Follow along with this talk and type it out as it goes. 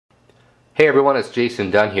Hey everyone, it's Jason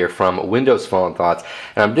Dunn here from Windows Phone Thoughts,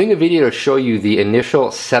 and I'm doing a video to show you the initial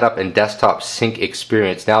setup and desktop sync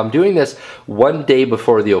experience. Now I'm doing this one day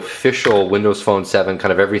before the official Windows Phone 7,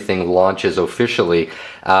 kind of everything launches officially,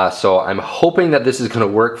 so I'm hoping that this is going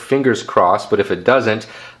to work, fingers crossed, but if it doesn't,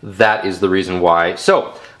 that is the reason why.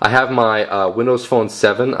 So I have my Windows Phone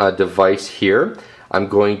 7 device here. I'm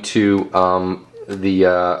going to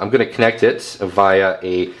connect it via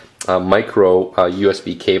a micro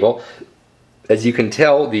USB cable. As you can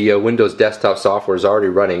tell, the Windows desktop software is already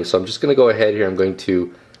running, so I'm just going to go ahead here. I'm going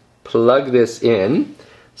to plug this in.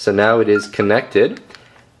 So now it is connected,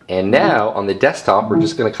 and now on the desktop we're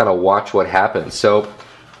just going to kind of watch what happens. So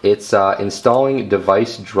it's installing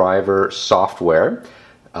device driver software,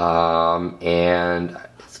 and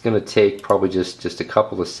it's going to take probably just a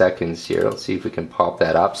couple of seconds here. Let's see if we can pop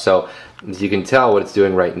that up. So as you can tell, what it's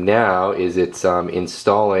doing right now is it's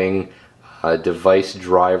installing device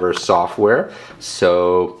driver software.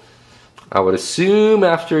 So I would assume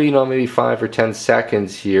after maybe 5 or 10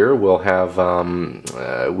 seconds here we'll have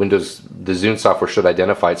Windows, the Zune software should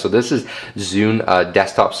identify it. So this is Zune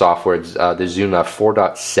desktop software. It's the Zune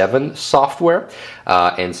 4.7 software,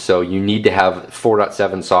 and so you need to have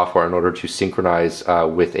 4.7 software in order to synchronize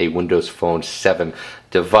with a Windows Phone 7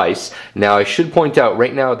 device. Now I should point out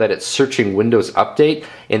right now that it's searching Windows Update.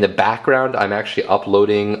 In the background I'm actually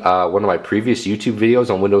uploading one of my previous YouTube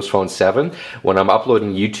videos on Windows Phone 7. When I'm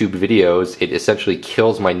uploading YouTube videos, it essentially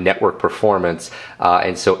kills my network performance,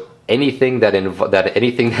 and so anything that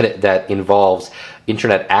involves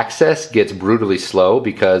internet access gets brutally slow,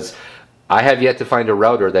 because I have yet to find a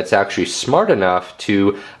router that's actually smart enough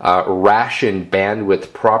to ration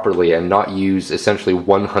bandwidth properly and not use essentially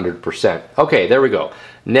 100%. Okay, there we go.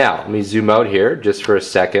 Now, let me zoom out here just for a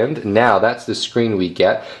second. Now, that's the screen we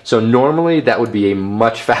get. So normally that would be a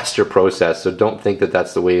much faster process, so don't think that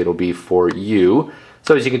that's the way it'll be for you.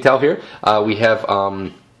 So as you can tell here, we have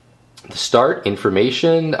the start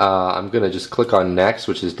information. I'm going to just click on next,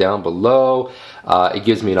 which is down below. It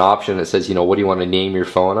gives me an option that says, what do you want to name your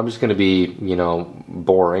phone? I'm just going to be,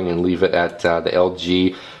 boring and leave it at the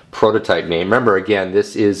LG prototype name. Remember, again,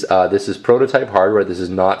 this is prototype hardware. This is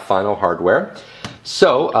not final hardware.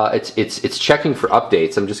 So it's checking for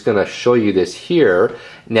updates. I'm just going to show you this here.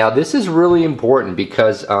 Now, this is really important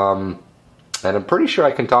because, and I'm pretty sure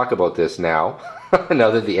I can talk about this now,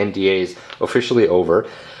 now that the NDA is officially over.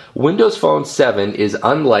 Windows Phone 7 is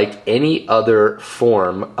unlike any other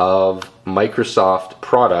form of Microsoft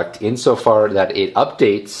product insofar that it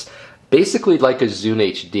updates basically like a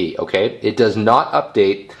Zune HD, okay? It does not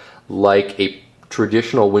update like a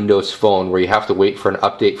traditional Windows Phone where you have to wait for an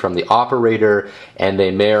update from the operator and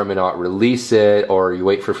they may or may not release it, or you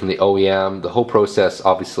wait for it from the OEM. The whole process,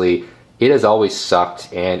 obviously, it has always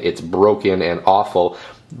sucked and it's broken and awful.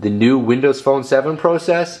 The new Windows Phone 7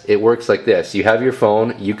 process, it works like this. You have your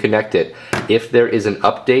phone, you connect it. If there is an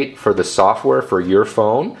update for the software for your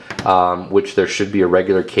phone, which there should be a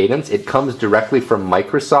regular cadence, it comes directly from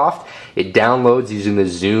Microsoft. It downloads using the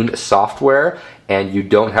Zune software, and you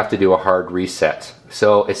don't have to do a hard reset.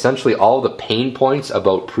 So essentially all the pain points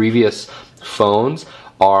about previous phones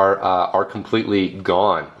are completely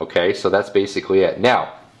gone, okay? So that's basically it.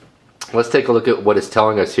 Now, let's take a look at what it's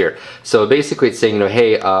telling us here. So basically it's saying,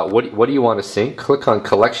 hey, what do you want to sync? Click on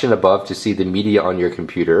collection above to see the media on your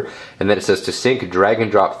computer. And then it says to sync, drag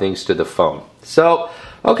and drop things to the phone. So,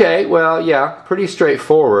 okay, well, yeah, pretty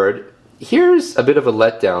straightforward. Here's a bit of a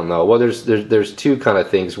letdown though. Well, there's two kind of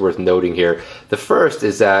things worth noting here. The first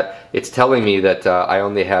is that it's telling me that I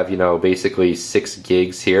only have, basically 6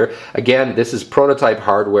 gigs here. Again, this is prototype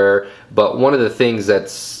hardware, but one of the things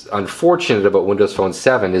that's unfortunate about Windows Phone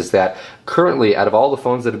 7 is that currently, out of all the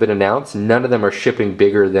phones that have been announced, none of them are shipping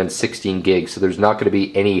bigger than 16 gigs. So there's not going to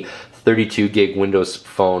be any 32 gig Windows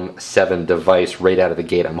Phone 7 device right out of the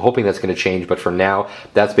gate. I'm hoping that's going to change, but for now,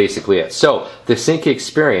 that's basically it. So the sync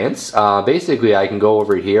experience, basically I can go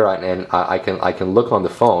over here and I can look on the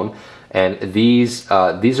phone, and these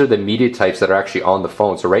are the media types that are actually on the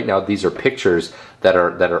phone. So right now these are pictures that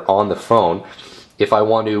are on the phone. If I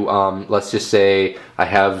want to, let's just say I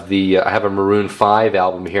have a Maroon 5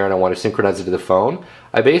 album here and I want to synchronize it to the phone,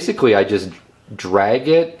 I just drag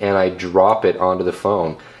it and I drop it onto the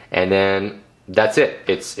phone, and then that's it.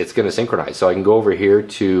 It's going to synchronize. So I can go over here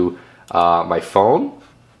to my phone,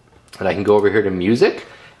 and I can go over here to music,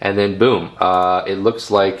 and then boom, it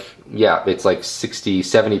looks like, yeah, it's like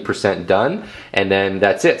 60-70% done, and then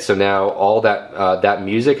that's it. So now all that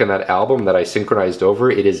music and that album that I synchronized over,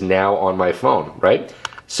 it is now on my phone, right?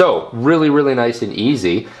 So really nice and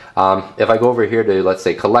easy. If I go over here to, let's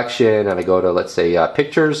say, collection, and I go to, let's say,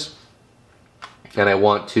 pictures, and I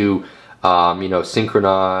want to you know,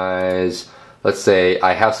 synchronize. Let's say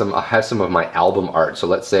I have some of my album art. So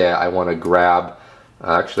let's say I want to grab,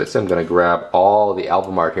 actually let's say I'm going to grab all the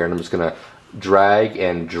album art here, and I'm just going to drag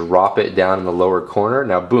and drop it down in the lower corner.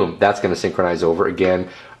 Now boom, that's going to synchronize over. Again,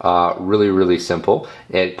 really simple.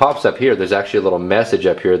 And it pops up here. There's actually a little message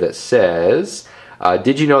up here that says,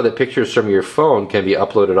 did you know that pictures from your phone can be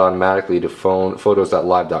uploaded automatically to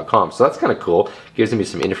photos.live.com? So that's kind of cool. Gives me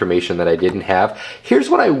some information that I didn't have. Here's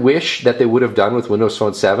what I wish that they would have done with Windows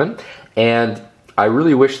Phone 7, and I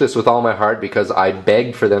really wish this with all my heart because I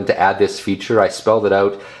begged for them to add this feature. I spelled it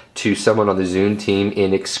out to someone on the Zune team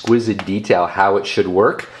in exquisite detail how it should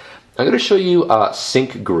work. I'm going to show you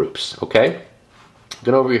sync groups, okay?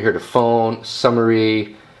 Going over here to phone,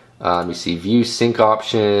 summary, let me see, view sync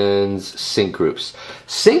options, sync groups.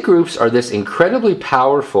 Sync groups are this incredibly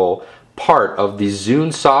powerful part of the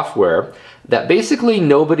Zune software that basically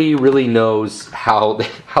nobody really knows how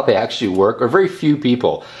they actually work, or very few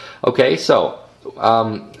people. Okay, so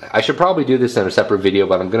I should probably do this in a separate video,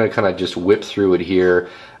 but I'm going to kind of just whip through it here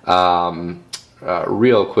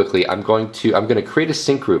real quickly. I'm going to create a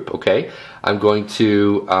sync group. Okay, I'm going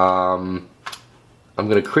to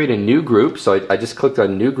create a new group. So I just clicked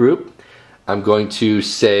on new group. I'm going to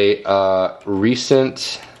say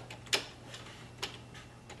recent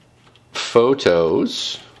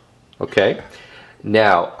photos. Okay.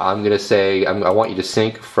 Now I'm going to say I want you to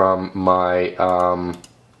sync from my.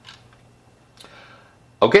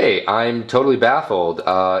 Okay, I'm totally baffled.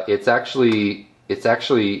 It's actually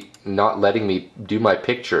not letting me do my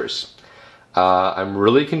pictures. I'm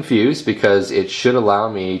really confused because it should allow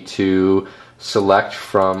me to select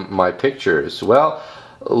from my pictures. Well,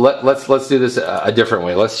 let's do this a different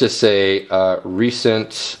way. Let's just say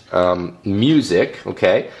recent music.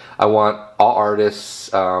 Okay, I want all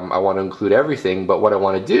artists. I want to include everything. But what I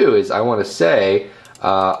want to do is I want to say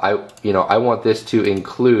I want this to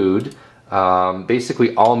include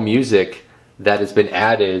basically all music that has been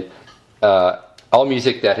added. All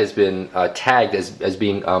music that has been tagged as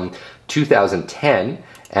being 2010,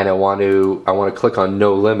 and I want to click on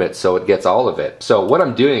no limit so it gets all of it. So what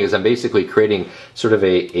I'm doing is I'm basically creating sort of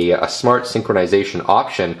a smart synchronization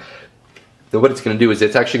option. Then what it's going to do is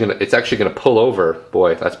it's actually going to pull over.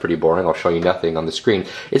 Boy, that's pretty boring. I'll show you nothing on the screen.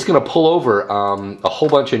 It's going to pull over a whole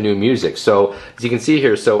bunch of new music. So as you can see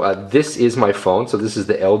here, so this is my phone. So this is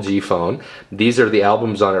the LG phone. These are the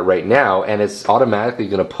albums on it right now, and it's automatically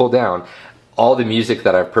going to pull down all the music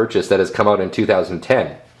that I've purchased that has come out in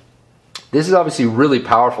 2010. This is obviously really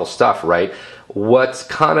powerful stuff, right? What's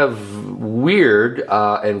kind of weird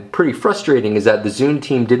and pretty frustrating is that the Zune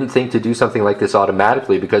team didn't think to do something like this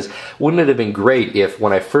automatically, because wouldn't it have been great if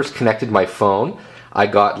when I first connected my phone, I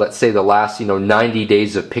got, let's say, the last 90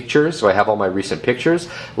 days of pictures, so I have all my recent pictures.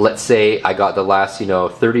 Let's say I got the last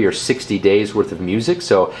 30 or 60 days worth of music,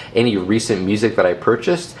 so any recent music that I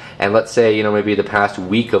purchased, and let's say maybe the past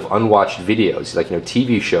week of unwatched videos, like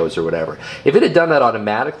TV shows or whatever. If it had done that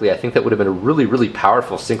automatically, I think that would have been a really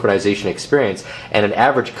powerful synchronization experience, and an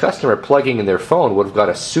average customer plugging in their phone would have got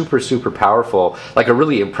a super powerful, like a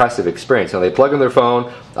really impressive experience. They plug in their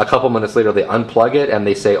phone, a couple minutes later they unplug it, and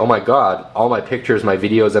they say, oh my god, all my pictures, my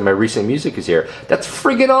videos, and my recent music is here. That's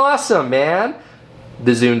friggin' awesome, man!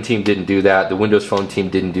 The Zune team didn't do that. The Windows Phone team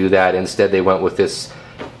didn't do that. Instead, they went with this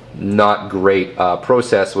not great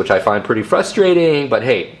process, which I find pretty frustrating, but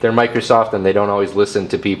hey, they're Microsoft and they don't always listen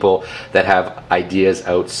to people that have ideas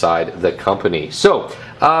outside the company. So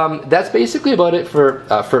that's basically about it for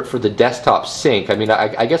the desktop sync. I mean,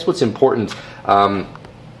 I guess what's important,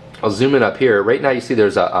 I'll zoom in up here. Right now you see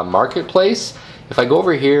there's a marketplace. If I go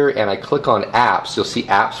over here and I click on apps, you'll see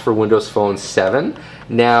apps for Windows Phone 7.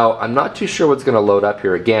 Now, I'm not too sure what's going to load up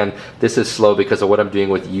here. Again, this is slow because of what I'm doing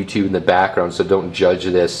with YouTube in the background, so don't judge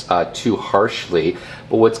this too harshly.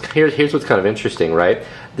 But here's what's kind of interesting, right?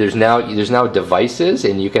 There's now devices,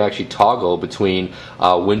 and you can actually toggle between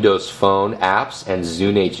Windows Phone apps and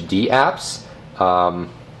Zune HD apps.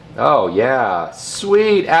 Oh yeah,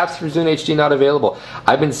 sweet, apps for Zune HD not available.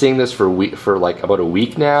 I've been seeing this for like about a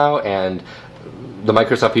week now, and the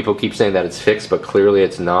Microsoft people keep saying that it's fixed, but clearly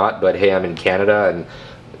it's not. But hey, I'm in Canada, and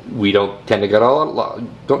we don't tend to get a lot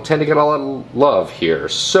of love here.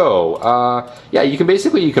 So yeah, you can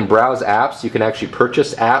browse apps. You can actually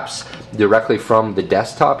purchase apps directly from the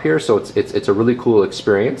desktop here. So it's a really cool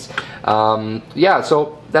experience. Yeah,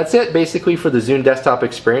 so that's it basically for the Zune desktop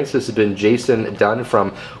experience. This has been Jason Dunn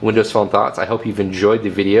from Windows Phone Thoughts. I hope you've enjoyed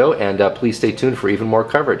the video, and please stay tuned for even more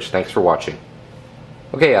coverage. Thanks for watching.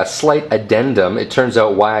 Okay, a slight addendum. It turns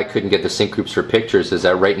out why I couldn't get the sync groups for pictures is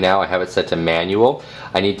that right now I have it set to manual.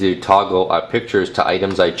 I need to toggle pictures to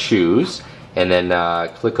items I choose, and then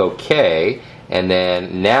click OK. And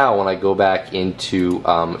then now when I go back into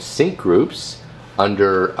sync groups,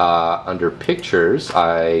 under pictures,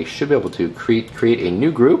 I should be able to create a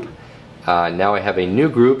new group. Now I have a new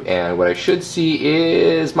group, and what I should see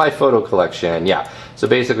is my photo collection. Yeah, so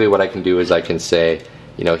basically what I can do is I can say,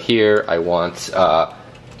 you know, here I want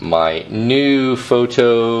my new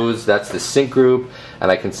photos. That's the sync group,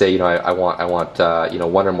 and I can say, you know, I want you know,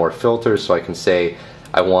 one or more filters. So I can say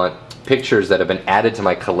I want pictures that have been added to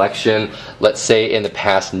my collection, let's say in the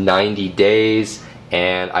past 90 days,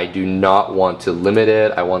 and I do not want to limit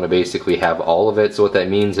it. I want to basically have all of it. So what that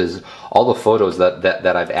means is all the photos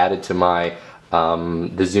that I've added to my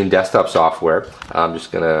the Zune desktop software. I'm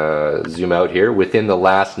just gonna zoom out here. Within the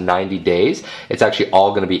last 90 days, it's actually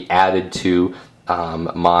all going to be added to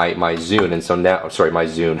my Zune, and so now, sorry, my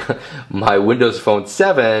Zune, my Windows Phone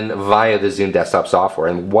 7 via the Zune desktop software.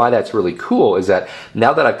 And why that's really cool is that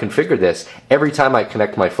now that I've configured this, every time I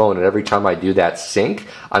connect my phone and every time I do that sync,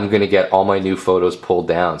 I'm going to get all my new photos pulled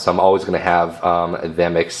down. So I'm always going to have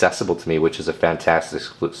them accessible to me, which is a fantastic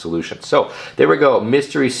solution. So there we go,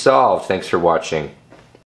 mystery solved. Thanks for watching.